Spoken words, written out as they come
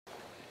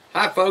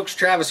Hi folks,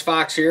 Travis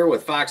Fox here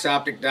with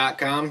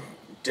FoxOptic.com.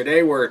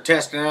 Today we're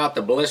testing out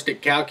the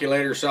Ballistic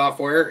calculator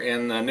software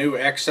in the new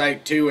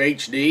X-Sight 2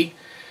 HD.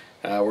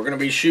 We're going to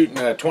be shooting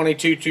a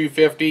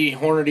 22-250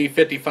 Hornady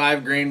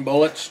 55 grain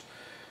bullets.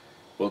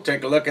 We'll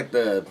take a look at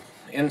the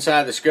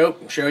inside the scope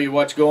and show you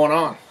what's going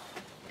on.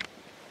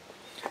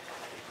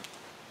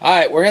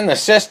 Alright, we're in the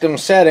system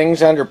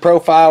settings under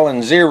profile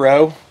and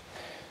 0.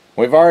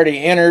 We've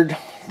already entered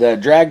the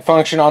drag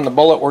function on the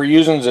bullet we're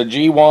using is a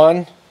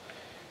G1.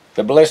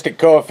 The ballistic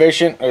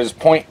coefficient is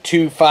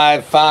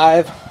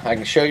 0.255. I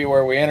can show you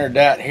where we entered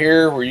that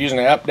here. We're using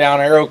the up-down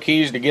arrow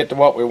keys to get to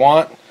what we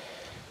want.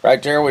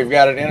 Right there we've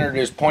got it entered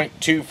as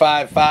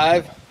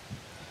 0.255.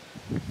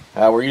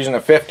 We're using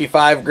a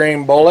 55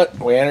 grain bullet.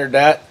 We entered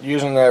that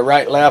using the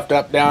right, left,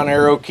 up-down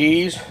arrow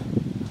keys.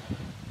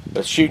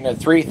 It's shooting at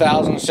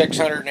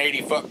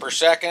 3,680 foot per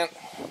second.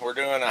 We're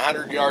doing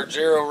 100-yard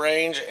zero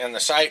range, and the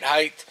sight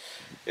height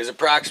is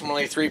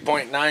approximately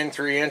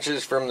 3.93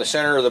 inches from the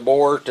center of the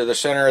bore to the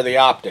center of the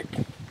optic.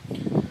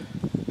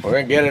 We're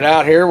going to get it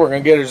out here, we're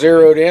going to get it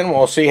zeroed in,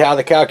 we'll see how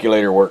the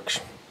calculator works.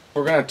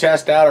 We're going to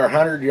test out our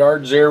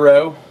 100-yard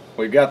zero.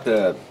 We've got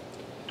the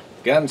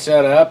gun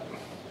set up.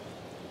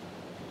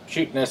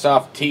 Shooting this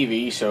off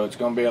TV, so it's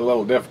going to be a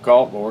little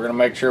difficult, but we're going to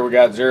make sure we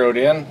got zeroed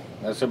in.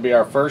 This will be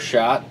our first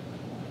shot.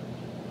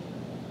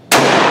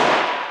 I'm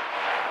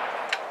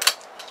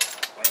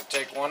going to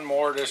take one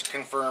more just to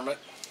confirm it.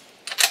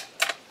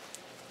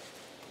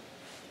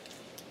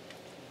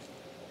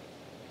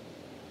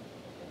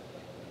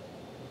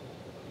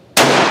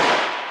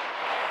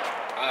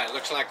 Alright,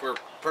 looks like we're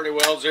pretty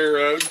well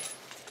zeroed.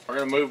 We're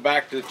going to move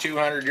back to the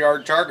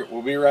 200-yard target.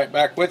 We'll be right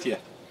back with you.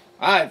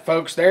 Alright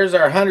folks, there's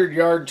our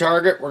 100-yard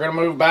target. We're going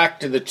to move back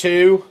to the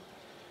 2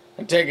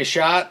 and take a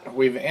shot.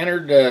 We've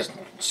entered the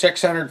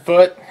 600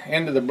 foot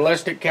into the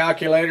ballistic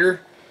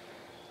calculator.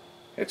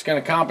 It's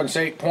going to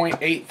compensate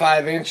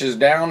 0.85 inches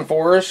down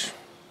for us.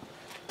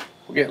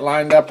 We'll get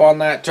lined up on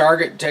that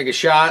target and take a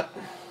shot.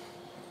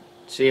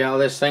 See how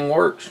this thing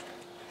works.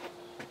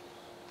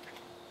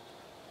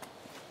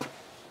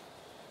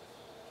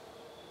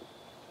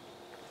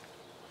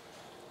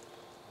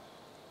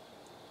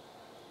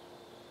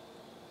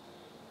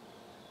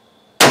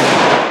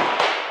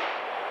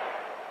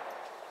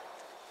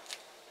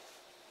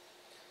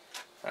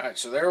 Alright,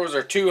 so there was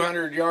our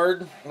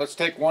 200-yard. Let's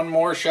take one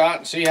more shot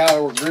and see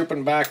how we're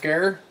grouping back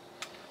there.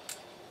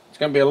 It's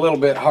going to be a little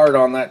bit hard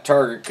on that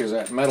target because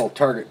that metal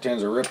target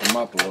tends to rip them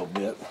up a little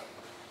bit.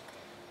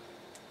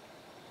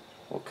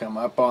 We'll come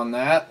up on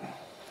that.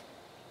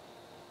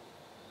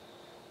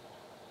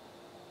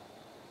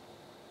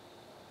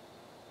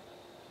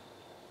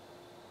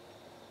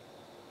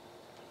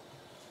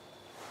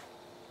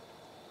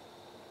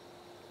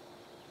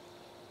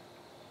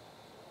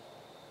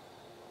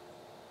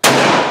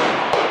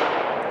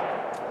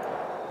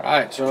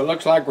 Alright, so it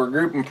looks like we're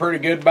grouping pretty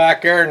good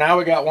back there. Now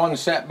we got one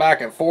set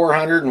back at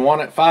 400 and one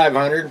at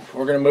 500.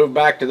 We're going to move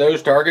back to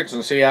those targets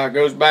and see how it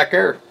goes back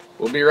there.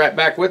 We'll be right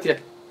back with you.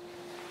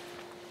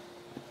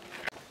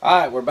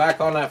 Alright, we're back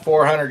on that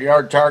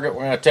 400-yard target.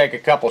 We're going to take a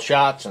couple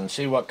shots and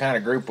see what kind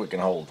of group we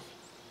can hold.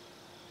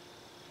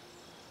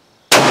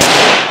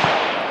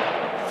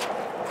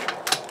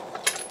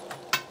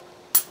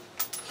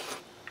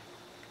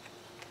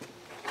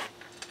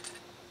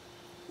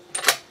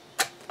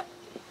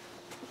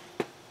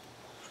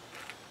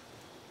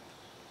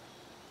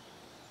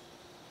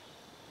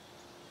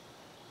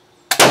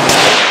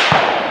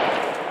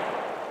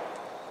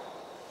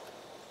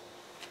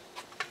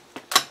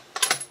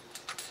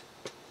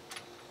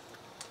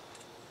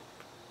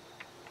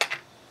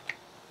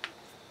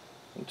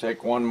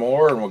 Take one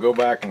more and we'll go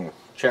back and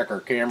check our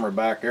camera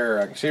back there.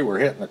 I can see we're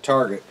hitting the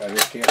target. I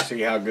just can't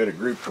see how good a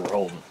group we're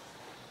holding.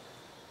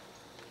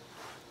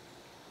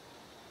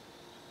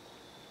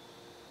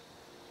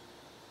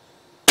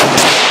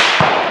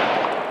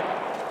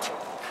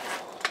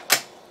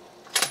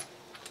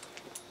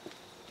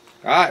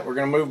 Alright, we're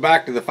going to move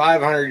back to the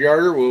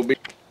 500-yarder.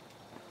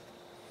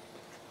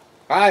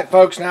 Alright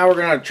folks, now we're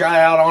going to try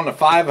out on the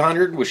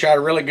 500. We shot a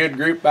really good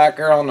group back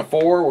there on the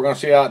 4. We're going to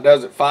see how it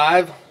does at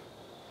 5.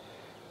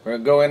 We're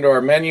going to go into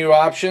our menu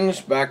options,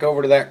 back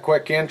over to that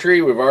quick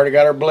entry. We've already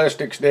got our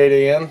ballistics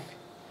data in.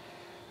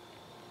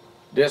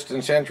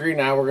 Distance entry,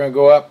 now we're going to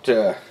go up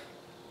to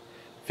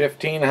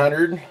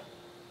 1500.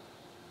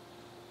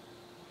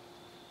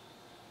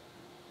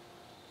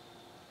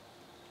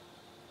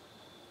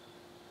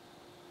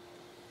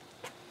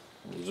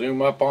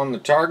 Zoom up on the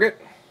target.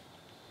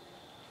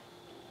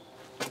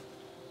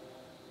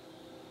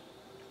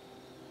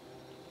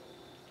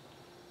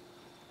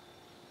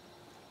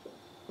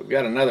 We've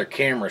got another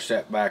camera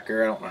set back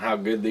there. I don't know how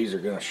good these are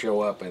going to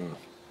show up, and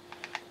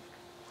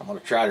I'm going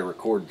to try to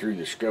record through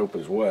the scope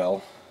as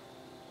well.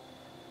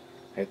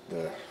 Hit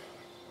the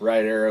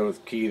right arrow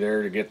key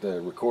there to get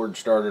the record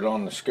started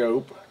on the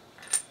scope.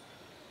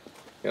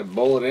 Got a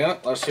bullet in it.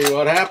 Let's see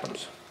what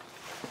happens.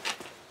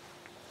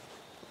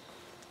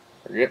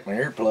 Get my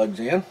earplugs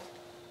in.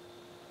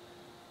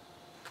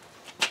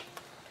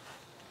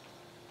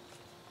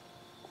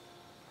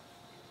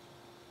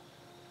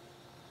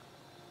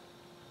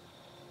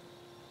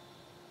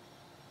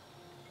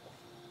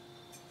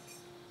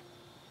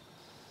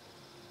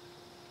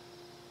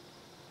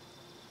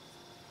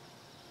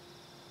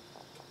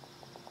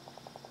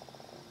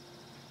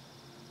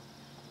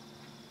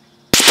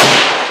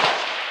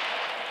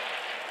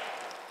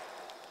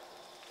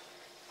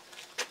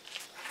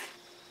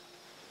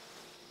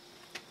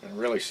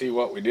 really see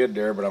what we did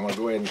there, but I'm going to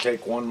go ahead and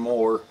take one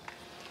more.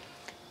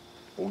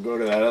 We'll go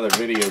to that other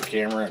video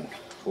camera and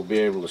we'll be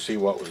able to see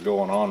what was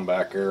going on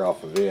back there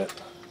off of it.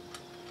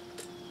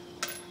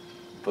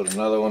 Put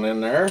another one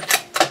in there.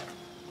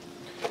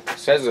 It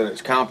says that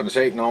it's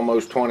compensating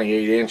almost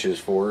 28 inches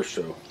for us,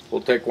 so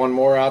we'll take one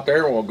more out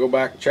there and we'll go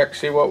back and check to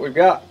see what we've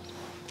got.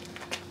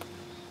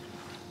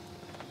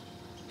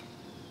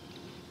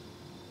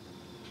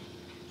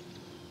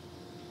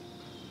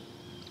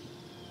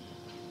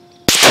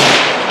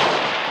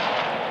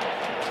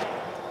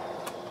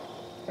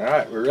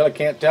 Alright, we really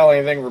can't tell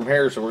anything from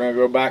here, so we're going to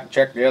go back and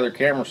check the other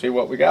camera and see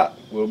what we got.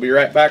 We'll be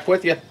right back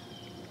with you.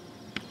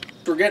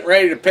 We're getting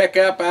ready to pick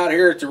up out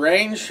here at the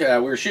range.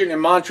 We're shooting in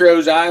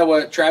Montrose,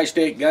 Iowa at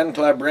Tri-State Gun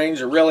Club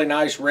range, a really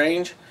nice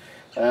range.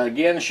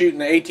 Again, shooting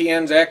the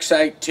ATN's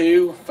X-Sight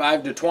 2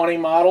 5-20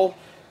 model.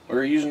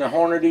 We're using a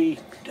Hornady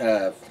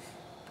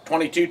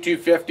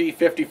 22-250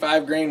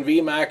 55 grain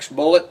VMAX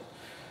bullet.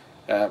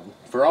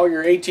 For all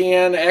your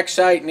ATN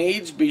X-Sight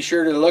needs, be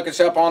sure to look us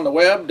up on the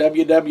web,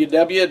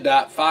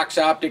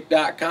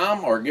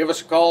 www.foxoptic.com, or give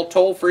us a call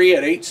toll free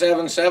at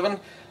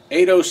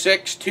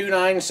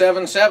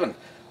 877-806-2977.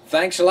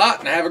 Thanks a lot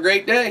and have a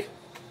great day.